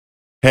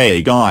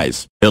Hey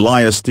guys,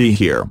 Elias D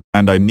here,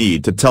 and I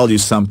need to tell you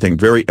something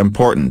very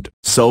important.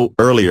 So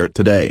earlier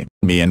today,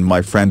 me and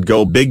my friend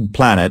Go Big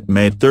Planet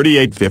made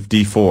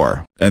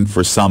 3854, and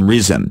for some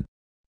reason,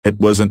 it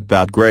wasn't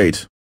that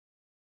great.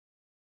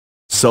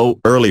 So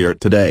earlier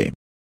today,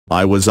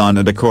 I was on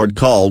a Discord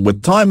call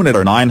with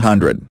Terminator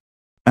 900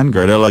 and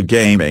Gorilla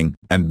Gaming,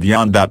 and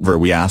Vyond that where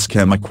we ask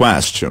him a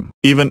question,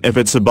 even if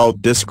it's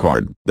about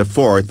Discord, the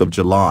 4th of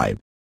July.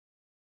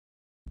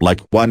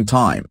 Like one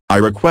time, I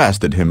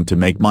requested him to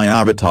make my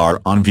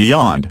avatar on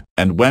Vyond,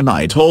 and when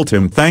I told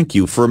him thank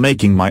you for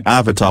making my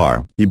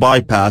avatar, he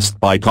bypassed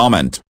my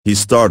comment. He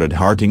started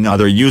hearting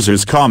other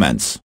users'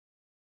 comments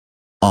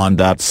on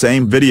that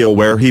same video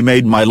where he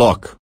made my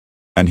look.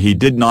 And he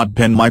did not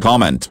pin my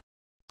comment,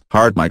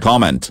 heart my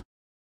comment,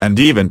 and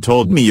even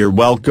told me you're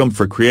welcome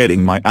for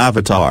creating my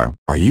avatar.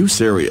 Are you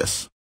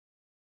serious?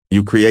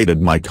 You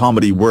created my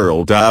Comedy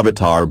World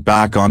avatar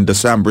back on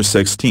December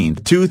 16,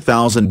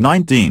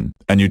 2019,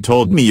 and you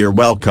told me you're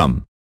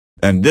welcome.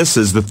 And this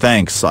is the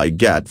thanks I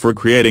get for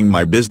creating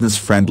my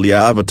business-friendly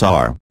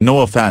avatar. No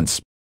offense.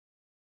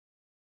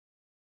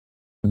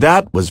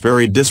 That was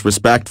very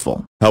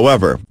disrespectful.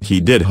 However,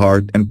 he did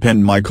heart and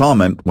pin my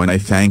comment when I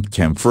thanked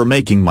him for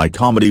making my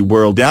Comedy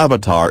World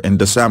avatar in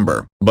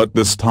December. But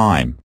this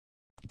time,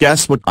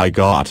 guess what I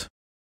got?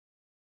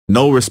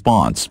 No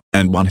response.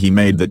 And when he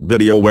made that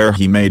video where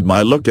he made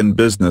my look and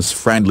business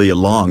friendly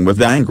along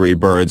with Angry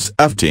Birds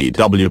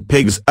FTW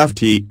Pigs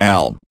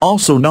FTL,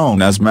 also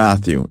known as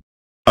Matthew,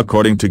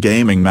 according to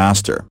Gaming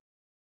Master.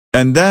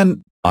 And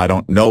then, I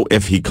don't know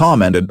if he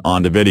commented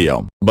on the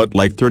video, but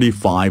like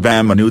 35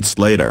 minutes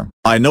later,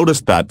 I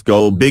noticed that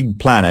Go Big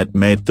Planet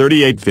made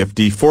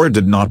 3854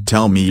 did not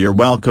tell me you're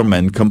welcome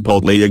and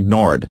completely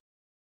ignored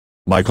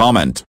my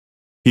comment.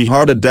 He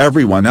hearted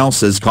everyone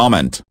else's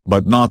comment,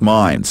 but not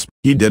mine's.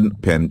 He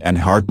didn't pin and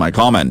heart my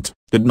comment,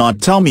 did not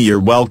tell me you're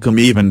welcome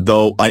even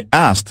though I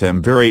asked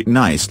him very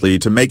nicely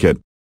to make it.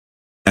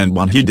 And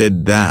when he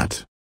did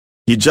that,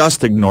 he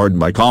just ignored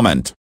my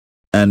comment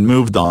and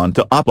moved on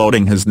to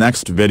uploading his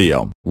next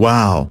video.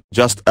 Wow,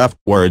 just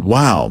F-word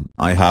wow.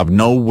 I have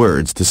no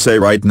words to say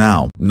right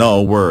now.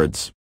 No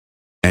words.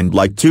 And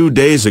like 2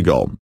 days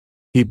ago,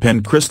 he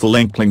pinned Crystal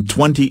Inkling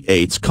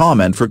 28's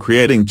comment for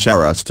creating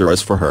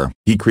characters for her.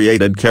 He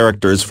created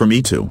characters for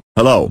me too.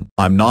 Hello,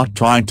 I'm not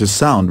trying to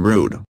sound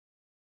rude,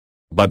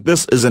 but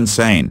this is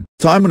insane.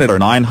 Terminator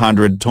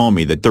 900 told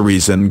me that the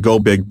reason Go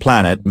Big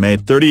Planet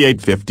made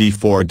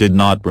 3854 did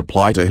not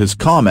reply to his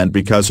comment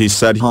because he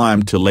said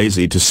I'm too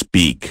lazy to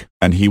speak,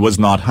 and he was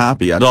not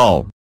happy at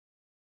all.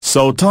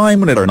 So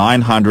Terminator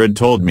 900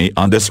 told me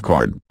on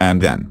Discord,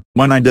 and then,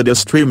 when I did a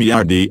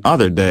StreamYard the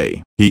other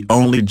day, he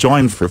only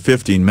joined for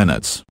 15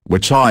 minutes,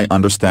 which I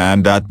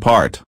understand that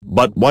part,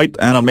 but White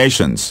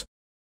Animations,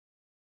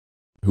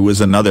 who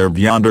is another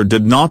Vyonder,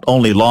 did not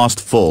only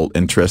lost full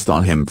interest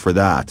on him for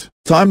that.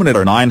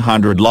 Terminator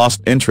 900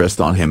 lost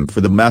interest on him for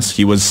the mess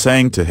he was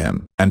saying to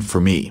him, and for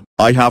me,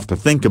 I have to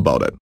think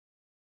about it.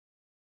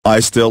 I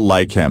still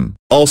like him.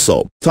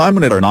 Also,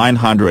 Terminator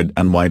 900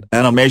 and White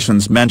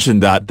Animations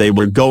mentioned that they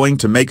were going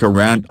to make a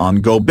rant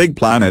on Go Big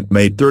Planet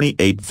made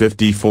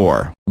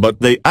 3854, but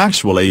they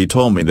actually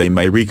told me they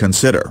may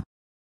reconsider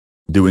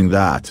doing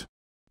that,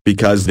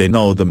 because they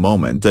know the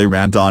moment they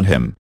rant on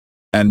him,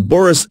 and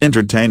Boris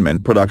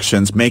Entertainment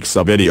Productions makes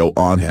a video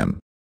on him,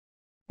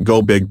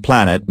 Go Big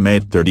Planet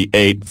made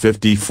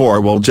 3854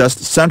 will just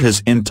send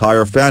his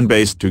entire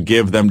fanbase to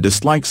give them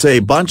dislikes, a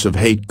bunch of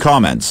hate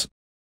comments,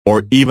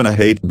 or even a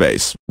hate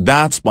base.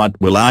 That's what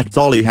will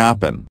actually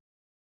happen.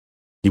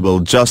 He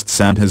will just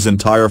send his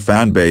entire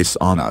fanbase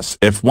on us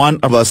if one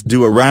of us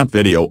do a rant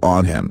video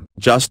on him,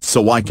 just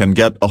so I can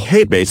get a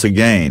hate base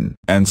again,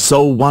 and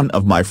so one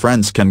of my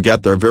friends can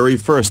get their very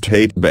first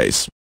hate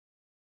base.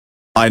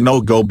 I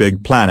know Go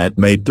Big Planet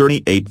made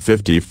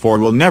 3854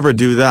 will never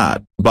do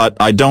that, but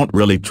I don't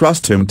really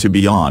trust him to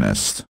be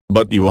honest.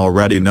 But you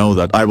already know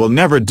that I will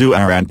never do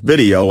a rant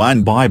video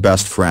on my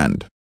best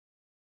friend.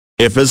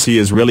 If he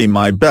is really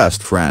my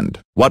best friend,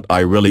 what I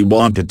really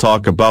want to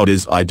talk about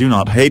is I do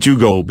not hate you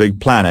Go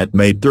Big Planet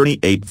made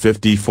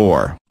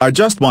 3854. I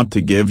just want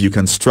to give you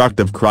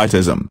constructive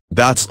criticism,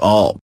 that's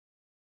all.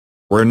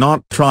 We're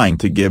not trying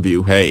to give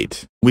you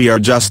hate, we are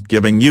just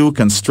giving you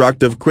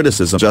constructive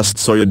criticism just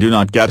so you do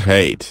not get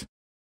hate.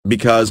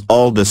 Because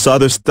all this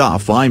other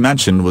stuff I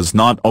mentioned was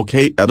not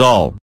okay at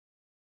all.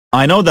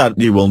 I know that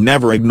you will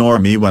never ignore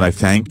me when I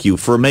thank you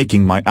for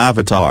making my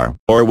avatar,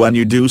 or when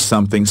you do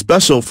something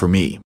special for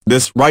me.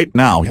 This right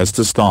now has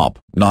to stop,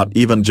 not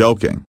even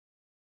joking.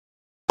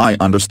 I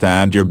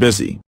understand you're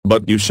busy,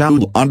 but you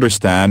shall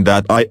understand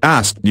that I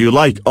asked you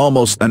like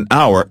almost an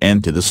hour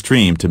into the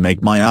stream to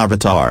make my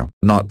avatar,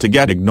 not to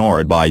get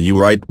ignored by you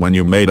right when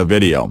you made a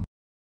video.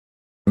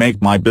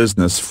 Make my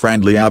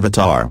business-friendly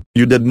avatar.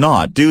 You did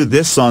not do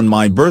this on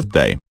my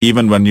birthday,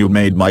 even when you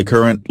made my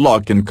current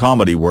look in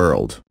Comedy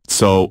World,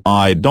 so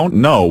I don't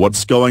know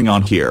what's going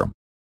on here.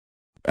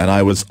 And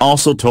I was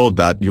also told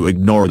that you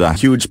ignored a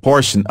huge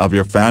portion of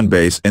your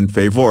fanbase in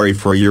favor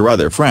for your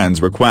other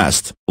friends'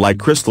 request, like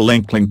Crystal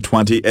Inkling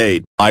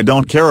 28, I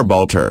don't care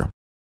about her.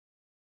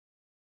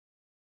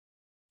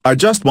 I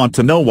just want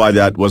to know why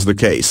that was the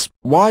case.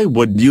 Why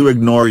would you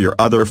ignore your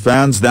other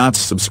fans that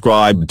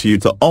subscribed to you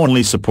to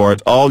only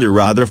support all your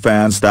other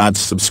fans that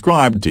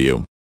subscribed to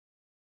you?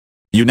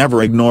 You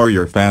never ignore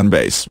your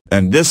fanbase,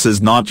 and this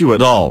is not you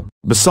at all.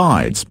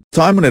 Besides,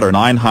 Terminator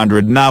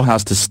 900 now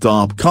has to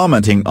stop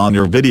commenting on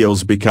your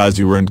videos because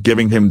you weren't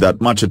giving him that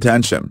much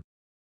attention.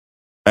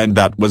 And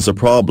that was a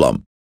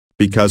problem,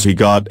 because he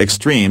got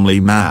extremely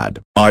mad.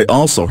 I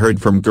also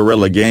heard from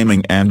Guerrilla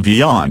Gaming and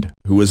Vyond,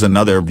 who is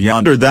another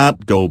Vyonder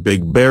that Go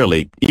Big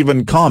barely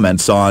even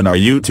comments on our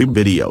YouTube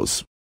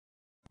videos.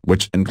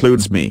 Which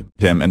includes me,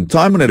 him and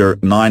Terminator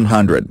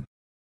 900.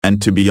 And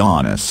to be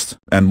honest,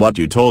 and what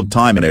you told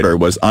Terminator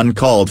was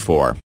uncalled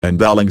for, and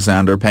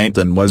Alexander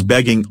Payton was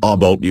begging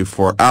about you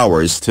for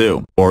hours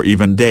too, or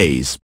even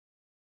days.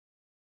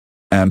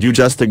 And you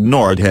just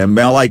ignored him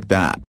like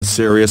that.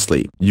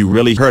 Seriously, you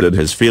really hurted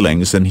his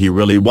feelings and he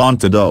really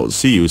wanted to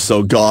see you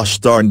so gosh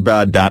darn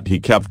bad that he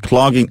kept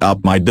clogging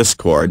up my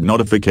Discord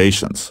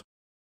notifications.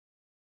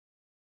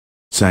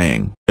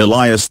 Saying,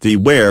 Elias D,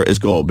 where is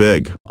Go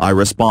Big? I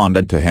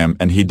responded to him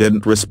and he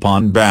didn't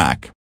respond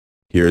back.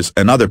 Here's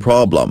another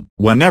problem.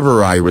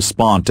 Whenever I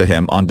respond to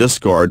him on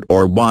Discord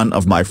or one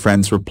of my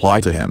friends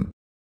reply to him,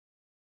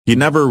 he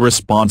never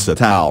responds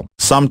at all.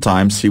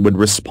 Sometimes he would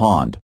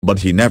respond, but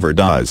he never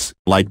does.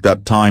 Like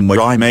that time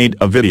where I made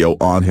a video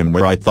on him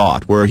where I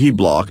thought he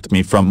blocked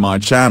me from my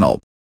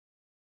channel.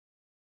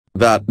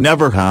 That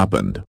never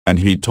happened, and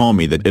he told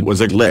me that it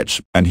was a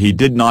glitch, and he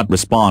did not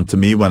respond to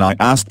me when I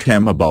asked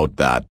him about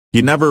that.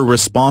 He never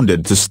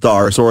responded to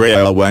Star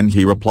Soraya when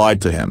he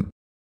replied to him.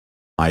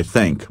 I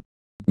think.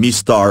 Me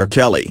Star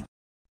Kelly.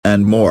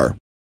 And more.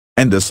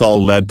 And this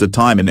all led to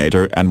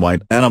Terminator and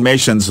White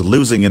Animations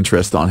losing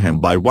interest on him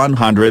by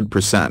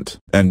 100%.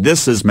 And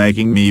this is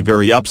making me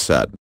very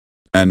upset.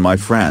 And my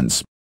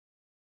friends.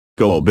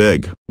 Go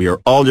Big, we are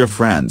all your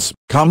friends,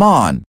 come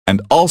on.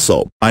 And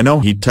also, I know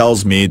he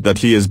tells me that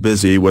he is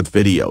busy with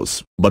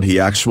videos, but he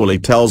actually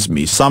tells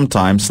me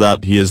sometimes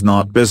that he is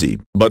not busy,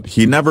 but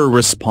he never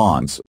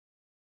responds.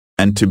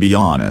 And to be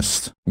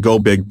honest, Go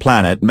Big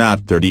Planet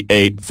Matt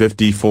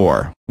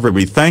 3854,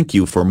 we thank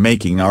you for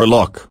making our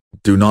luck.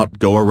 Do not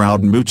go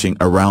around mooching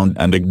around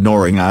and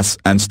ignoring us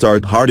and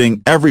start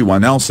hearting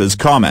everyone else's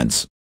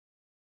comments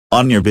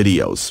on your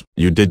videos.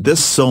 You did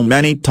this so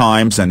many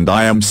times and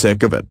I am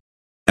sick of it.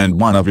 And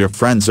one of your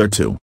friends or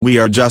two. We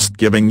are just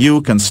giving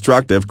you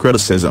constructive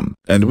criticism,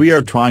 and we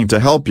are trying to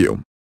help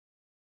you.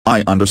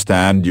 I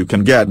understand you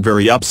can get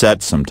very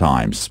upset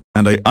sometimes,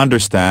 and I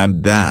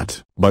understand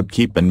that, but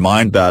keep in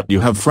mind that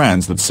you have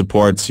friends that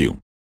supports you.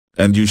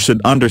 And you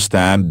should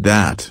understand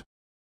that.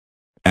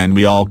 And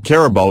we all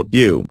care about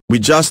you. We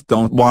just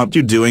don't want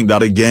you doing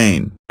that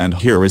again. And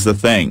here is the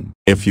thing,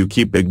 if you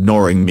keep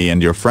ignoring me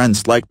and your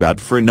friends like that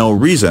for no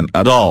reason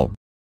at all,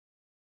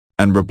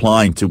 and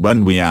replying to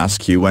when we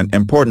ask you an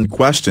important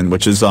question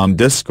which is on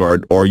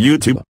Discord or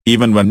YouTube,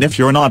 even when if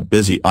you're not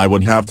busy I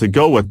would have to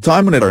go with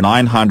Terminator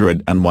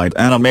 900 and White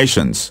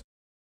Animations.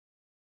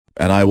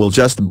 And I will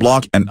just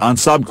block and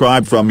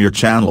unsubscribe from your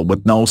channel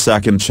with no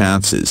second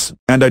chances,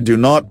 and I do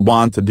not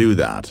want to do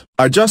that.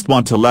 I just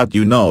want to let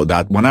you know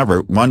that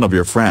whenever one of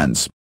your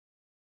friends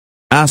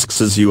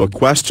asks you a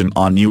question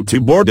on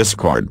YouTube or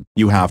Discord,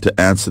 you have to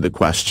answer the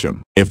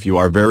question. If you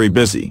are very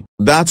busy,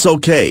 that's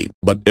okay,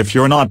 but if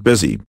you're not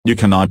busy, you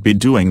cannot be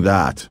doing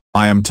that.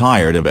 I am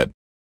tired of it.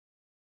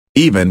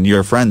 Even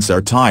your friends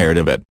are tired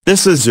of it.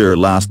 This is your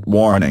last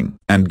warning.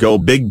 And Go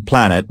Big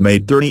Planet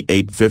Mate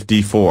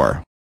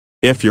 3854.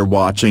 If you're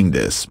watching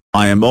this,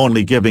 I am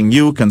only giving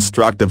you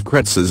constructive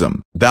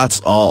criticism, that's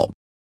all.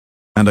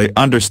 And I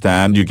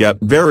understand you get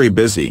very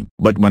busy,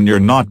 but when you're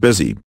not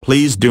busy,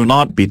 please do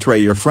not betray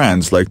your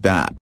friends like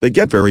that. They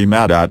get very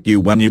mad at you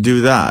when you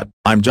do that.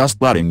 I'm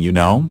just letting you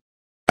know.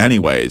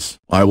 Anyways,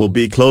 I will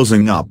be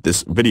closing up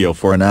this video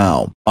for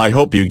now. I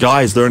hope you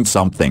guys learned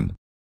something.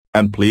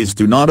 And please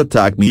do not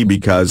attack me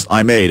because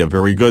I made a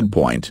very good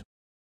point.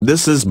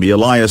 This is me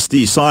Elias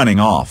D signing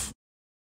off.